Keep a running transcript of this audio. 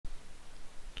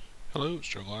Hello, it's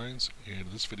Joe Lyons, and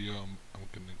in this video I'm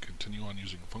going to continue on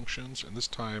using functions, and this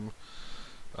time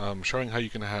showing how you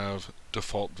can have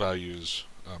default values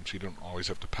so you don't always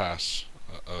have to pass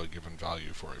a given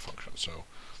value for a function. So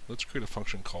let's create a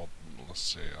function called, let's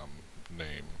say,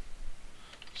 name.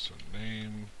 So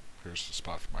name, here's the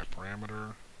spot for my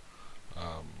parameter.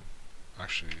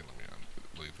 Actually, let me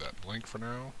leave that blank for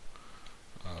now.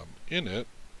 In it,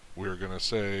 we're going to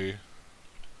say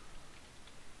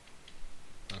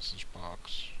message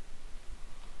box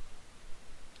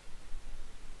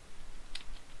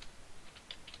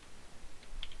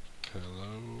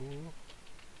hello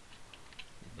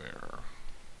there.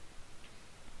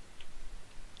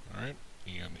 Alright,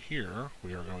 and here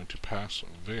we are going to pass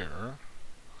var.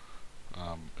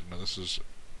 Now this is,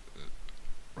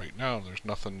 right now there's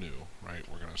nothing new, right?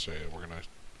 We're going to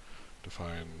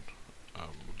define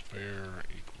var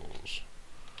equals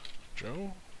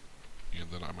Joe,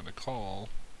 and then I'm going to call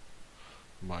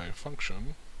my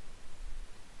function,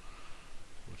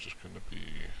 which is going to be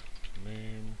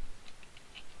name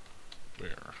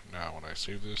var. Now when I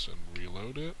save this and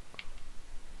reload it,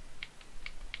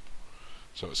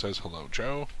 so it says hello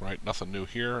Joe, right? Nothing new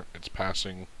here. It's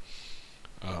passing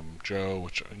Joe,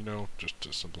 which, just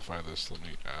to simplify this, let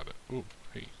me add it. Ooh,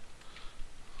 hey.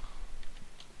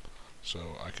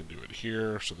 So I can do it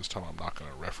here. So this time I'm not going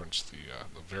to reference the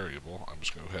variable. I'm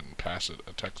just going to go ahead and pass it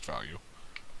a text value.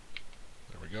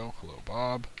 There we go. Hello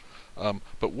Bob.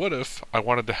 But what if I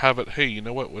wanted to have it, hey, you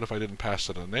know what if I didn't pass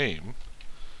it a name?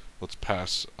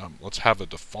 Let's have a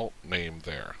default name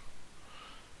there.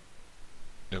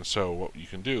 And so what you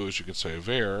can do is you can say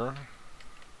var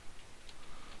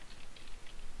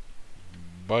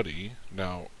buddy.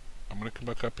 Now I'm going to come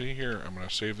back up in here. I'm going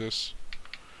to save this,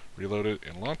 reload it,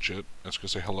 and launch it. It's going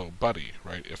to say hello buddy,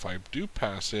 right? If I do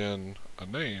pass in a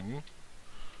name,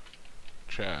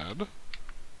 Chad,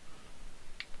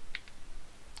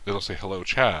 it'll say hello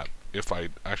Chad. If I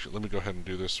actually, let me go ahead and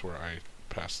do this where I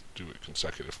do it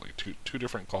consecutively. Two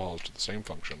different calls to the same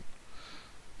function.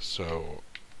 So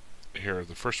here,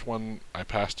 the first one I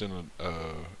passed in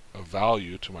a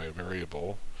value to my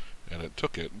variable, and it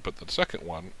took it, but the second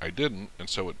one I didn't, and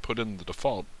so it put in the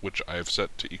default, which I have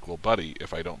set to equal buddy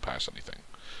if I don't pass anything.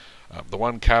 The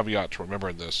one caveat to remember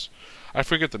in this, I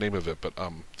forget the name of it, but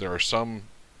there are some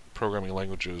programming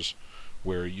languages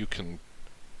where you can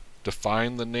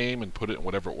define the name and put it in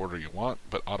whatever order you want,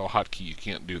 but AutoHotkey you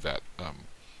can't do that.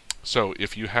 So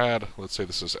if you had, let's say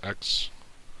this is x,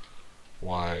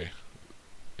 y,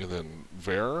 and then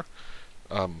var,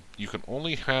 you can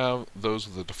only have those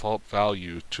with the default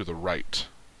value to the right,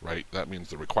 right? That means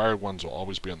the required ones will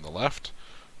always be on the left.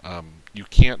 You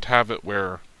can't have it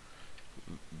where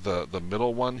the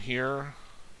middle one here,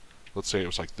 let's say it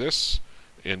was like this,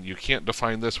 and you can't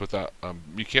define this without,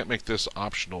 you can't make this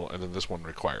optional and then this one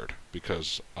required,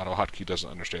 because AutoHotkey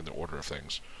doesn't understand the order of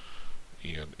things,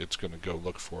 and it's going to go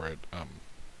look for it.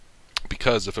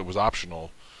 Because if it was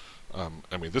optional,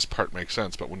 I mean, this part makes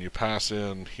sense, but when you pass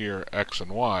in here x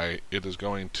and y, it is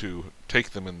going to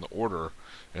take them in the order,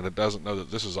 and it doesn't know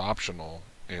that this is optional,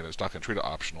 and it's not going to treat it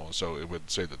optional, and so it would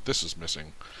say that this is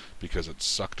missing because it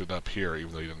sucked it up here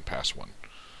even though you didn't pass one.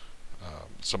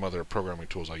 Some other programming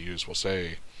tools I use will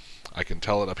say I can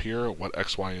tell it up here what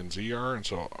x, y, and z are, and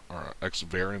so or x,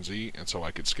 var, and z, and so I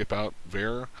could skip out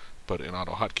var, but in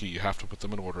AutoHotkey you have to put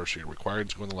them in order, so your required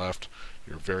is going on the left,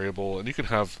 your variable, and you can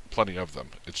have plenty of them.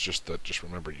 It's just that, just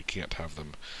remember, you can't have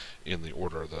them in the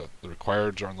order. The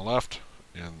requireds are on the left,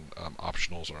 and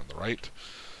optionals are on the right.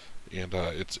 And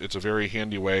it's a very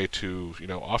handy way to,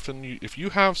 often if you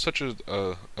have such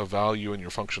a value in your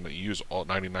function that you use all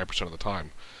 99% of the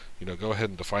time, go ahead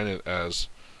and define it as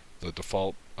the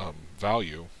default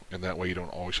value, and that way you don't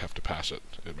always have to pass it.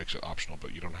 It makes it optional,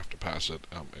 but you don't have to pass it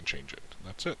and change it. And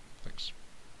that's it. Thanks.